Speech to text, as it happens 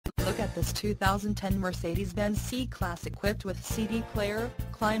at this 2010 Mercedes-Benz C-Class equipped with CD player,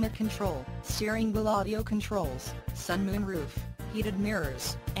 climate control, steering wheel audio controls, sunmoon roof, heated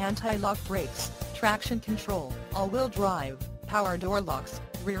mirrors, anti-lock brakes, traction control, all-wheel drive, power door locks,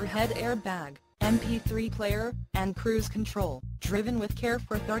 rear head airbag, MP3 player, and cruise control. Driven with care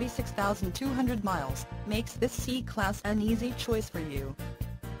for 36,200 miles, makes this C-Class an easy choice for you.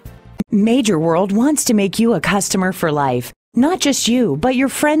 Major World wants to make you a customer for life. Not just you, but your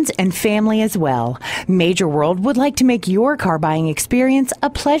friends and family as well. Major World would like to make your car buying experience a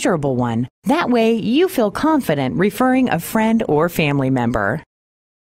pleasurable one. That way, you feel confident referring a friend or family member.